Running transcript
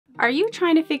Are you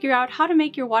trying to figure out how to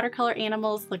make your watercolor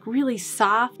animals look really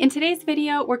soft? In today's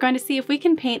video, we're going to see if we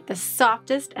can paint the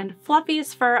softest and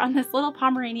fluffiest fur on this little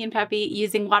Pomeranian puppy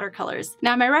using watercolors.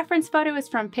 Now, my reference photo is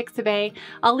from Pixabay.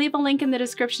 I'll leave a link in the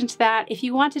description to that if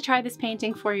you want to try this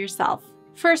painting for yourself.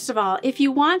 First of all, if you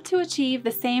want to achieve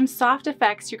the same soft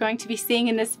effects you're going to be seeing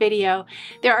in this video,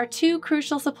 there are two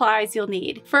crucial supplies you'll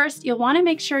need. First, you'll want to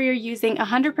make sure you're using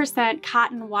 100%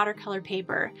 cotton watercolor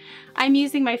paper. I'm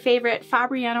using my favorite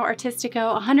Fabriano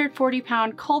Artistico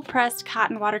 140-pound cold-pressed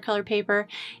cotton watercolor paper,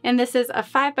 and this is a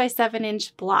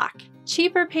 5x7-inch block.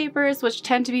 Cheaper papers, which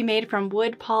tend to be made from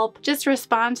wood pulp, just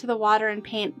respond to the water and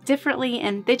paint differently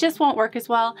and they just won't work as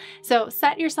well, so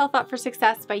set yourself up for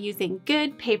success by using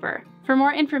good paper. For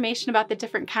more information about the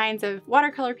different kinds of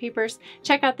watercolor papers,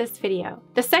 check out this video.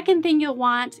 The second thing you'll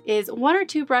want is one or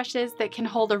two brushes that can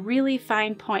hold a really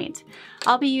fine point.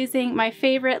 I'll be using my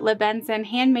favorite Lebenson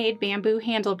handmade bamboo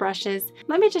handle brushes.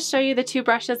 Let me just show you the two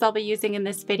brushes I'll be using in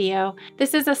this video.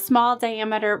 This is a small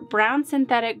diameter brown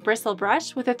synthetic bristle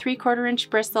brush with a 3/4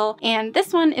 inch bristle, and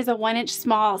this one is a 1-inch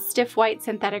small stiff white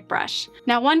synthetic brush.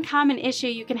 Now, one common issue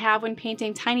you can have when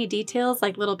painting tiny details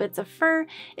like little bits of fur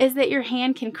is that your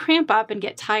hand can cramp up and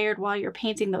get tired while you're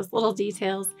painting those little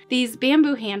details. These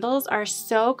bamboo handles are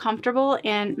so comfortable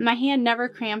and my hand never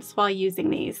cramps while using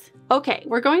these. Okay,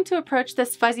 we're going to approach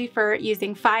this fuzzy fur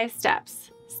using 5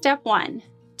 steps. Step 1,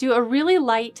 do a really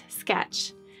light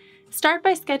sketch. Start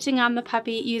by sketching on the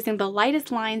puppy using the lightest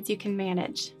lines you can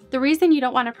manage. The reason you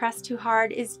don't want to press too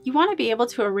hard is you want to be able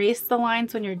to erase the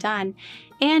lines when you're done,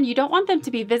 and you don't want them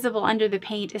to be visible under the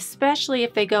paint, especially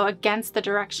if they go against the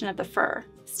direction of the fur.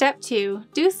 Step 2,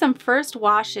 do some first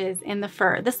washes in the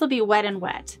fur. This will be wet and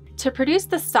wet. To produce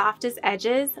the softest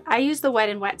edges, I use the wet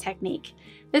and wet technique.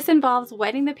 This involves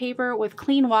wetting the paper with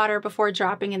clean water before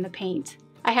dropping in the paint.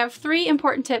 I have 3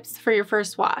 important tips for your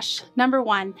first wash. Number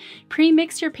 1,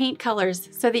 pre-mix your paint colors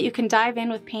so that you can dive in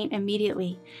with paint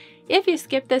immediately. If you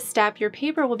skip this step, your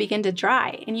paper will begin to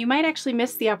dry and you might actually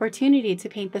miss the opportunity to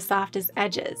paint the softest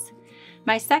edges.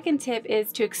 My second tip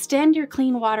is to extend your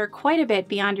clean water quite a bit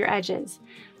beyond your edges.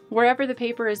 Wherever the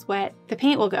paper is wet, the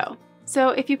paint will go. So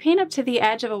if you paint up to the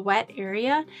edge of a wet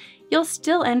area, you'll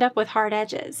still end up with hard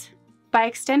edges. By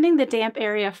extending the damp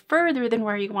area further than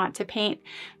where you want to paint,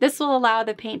 this will allow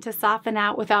the paint to soften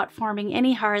out without forming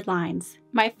any hard lines.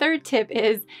 My third tip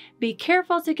is be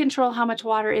careful to control how much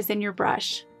water is in your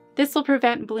brush. This will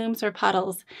prevent blooms or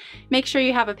puddles. Make sure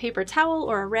you have a paper towel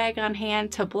or a rag on hand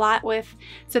to blot with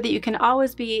so that you can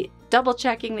always be double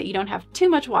checking that you don't have too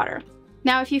much water.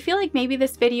 Now, if you feel like maybe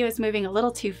this video is moving a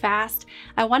little too fast,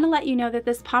 I want to let you know that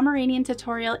this Pomeranian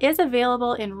tutorial is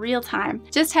available in real time.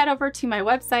 Just head over to my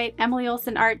website,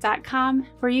 emilyolsonart.com,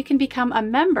 where you can become a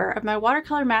member of my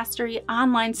Watercolor Mastery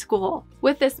online school.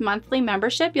 With this monthly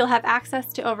membership, you'll have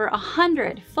access to over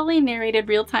 100 fully narrated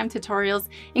real-time tutorials,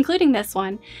 including this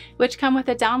one, which come with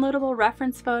a downloadable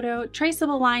reference photo,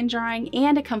 traceable line drawing,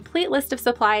 and a complete list of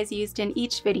supplies used in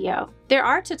each video. There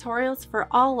are tutorials for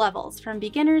all levels, from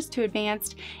beginners to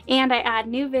advanced, and I add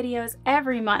new videos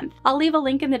every month. I'll leave a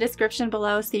link in the description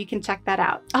below so you can check that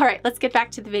out. All right, let's get back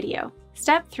to the video.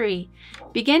 Step 3,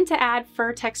 begin to add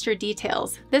fur texture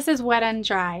details. This is wet and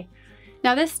dry.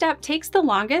 Now, this step takes the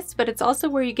longest, but it's also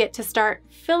where you get to start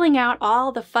filling out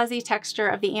all the fuzzy texture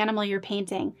of the animal you're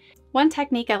painting. One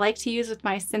technique I like to use with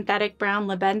my synthetic brown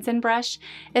Lebenson brush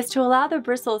is to allow the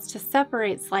bristles to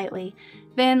separate slightly,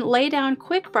 then lay down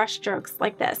quick brush strokes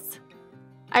like this.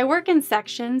 I work in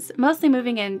sections, mostly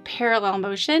moving in parallel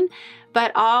motion,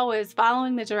 but always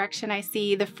following the direction I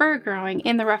see the fur growing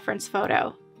in the reference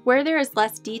photo. Where there is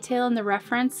less detail in the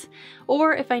reference,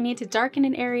 or if I need to darken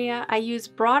an area, I use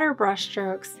broader brush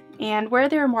strokes, and where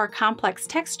there are more complex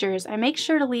textures, I make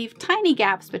sure to leave tiny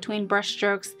gaps between brush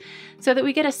strokes so that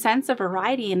we get a sense of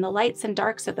variety in the lights and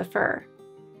darks of the fur.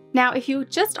 Now, if you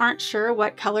just aren't sure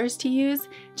what colors to use,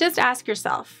 just ask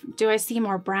yourself, do I see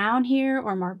more brown here,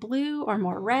 or more blue, or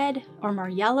more red, or more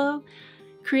yellow?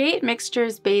 Create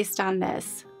mixtures based on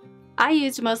this. I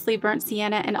used mostly burnt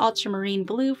sienna and ultramarine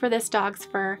blue for this dog's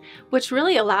fur, which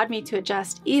really allowed me to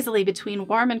adjust easily between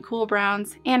warm and cool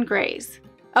browns and grays.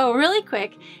 Oh, really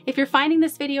quick, if you're finding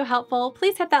this video helpful,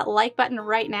 please hit that like button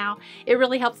right now. It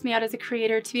really helps me out as a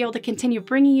creator to be able to continue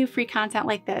bringing you free content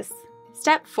like this.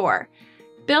 Step 4,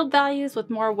 build values with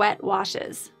more wet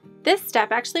washes. This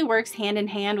step actually works hand in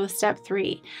hand with step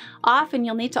 3. Often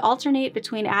you'll need to alternate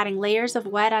between adding layers of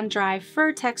wet on dry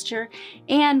fur texture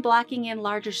and blocking in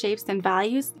larger shapes and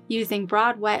values using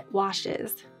broad wet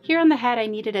washes. Here on the head I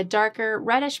needed a darker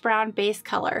reddish brown base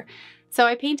color, so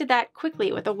I painted that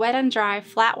quickly with a wet and dry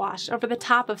flat wash over the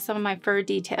top of some of my fur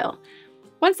detail.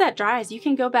 Once that dries, you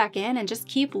can go back in and just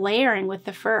keep layering with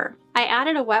the fur. I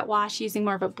added a wet wash using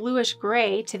more of a bluish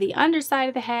gray to the underside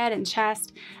of the head and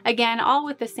chest, again, all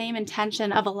with the same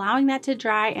intention of allowing that to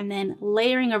dry and then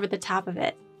layering over the top of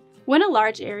it. When a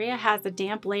large area has a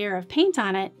damp layer of paint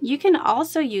on it, you can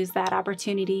also use that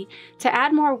opportunity to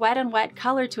add more wet and wet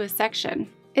color to a section,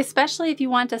 especially if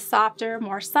you want a softer,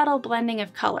 more subtle blending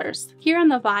of colors. Here on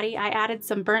the body, I added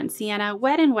some burnt sienna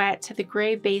wet and wet to the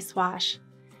gray base wash.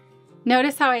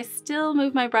 Notice how I still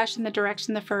move my brush in the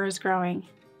direction the fur is growing.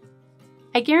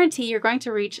 I guarantee you're going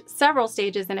to reach several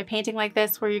stages in a painting like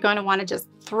this where you're going to want to just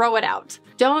throw it out.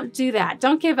 Don't do that.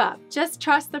 Don't give up. Just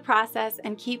trust the process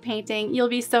and keep painting. You'll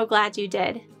be so glad you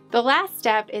did. The last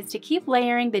step is to keep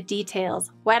layering the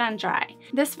details, wet on dry.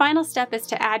 This final step is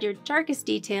to add your darkest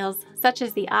details, such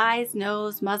as the eyes,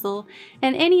 nose, muzzle,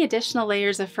 and any additional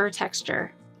layers of fur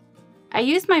texture. I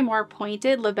used my more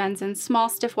pointed Lebenson small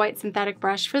stiff white synthetic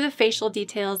brush for the facial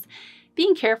details,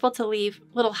 being careful to leave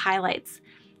little highlights.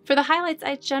 For the highlights,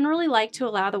 I generally like to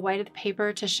allow the white of the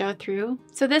paper to show through,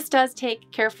 so this does take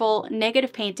careful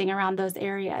negative painting around those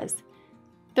areas.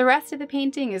 The rest of the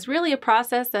painting is really a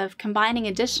process of combining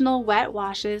additional wet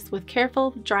washes with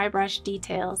careful dry brush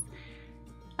details.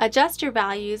 Adjust your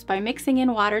values by mixing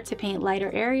in water to paint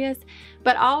lighter areas,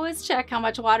 but always check how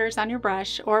much water is on your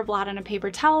brush or blot on a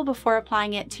paper towel before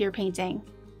applying it to your painting.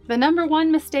 The number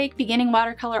one mistake beginning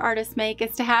watercolor artists make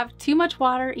is to have too much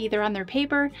water either on their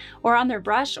paper or on their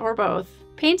brush or both.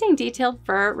 Painting detailed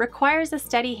fur requires a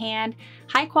steady hand,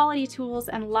 high quality tools,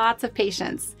 and lots of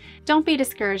patience. Don't be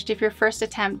discouraged if your first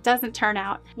attempt doesn't turn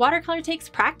out. Watercolor takes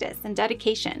practice and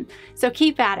dedication, so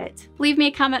keep at it. Leave me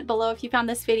a comment below if you found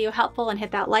this video helpful and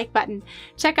hit that like button.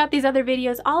 Check out these other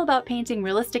videos all about painting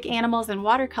realistic animals in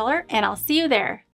watercolor, and I'll see you there.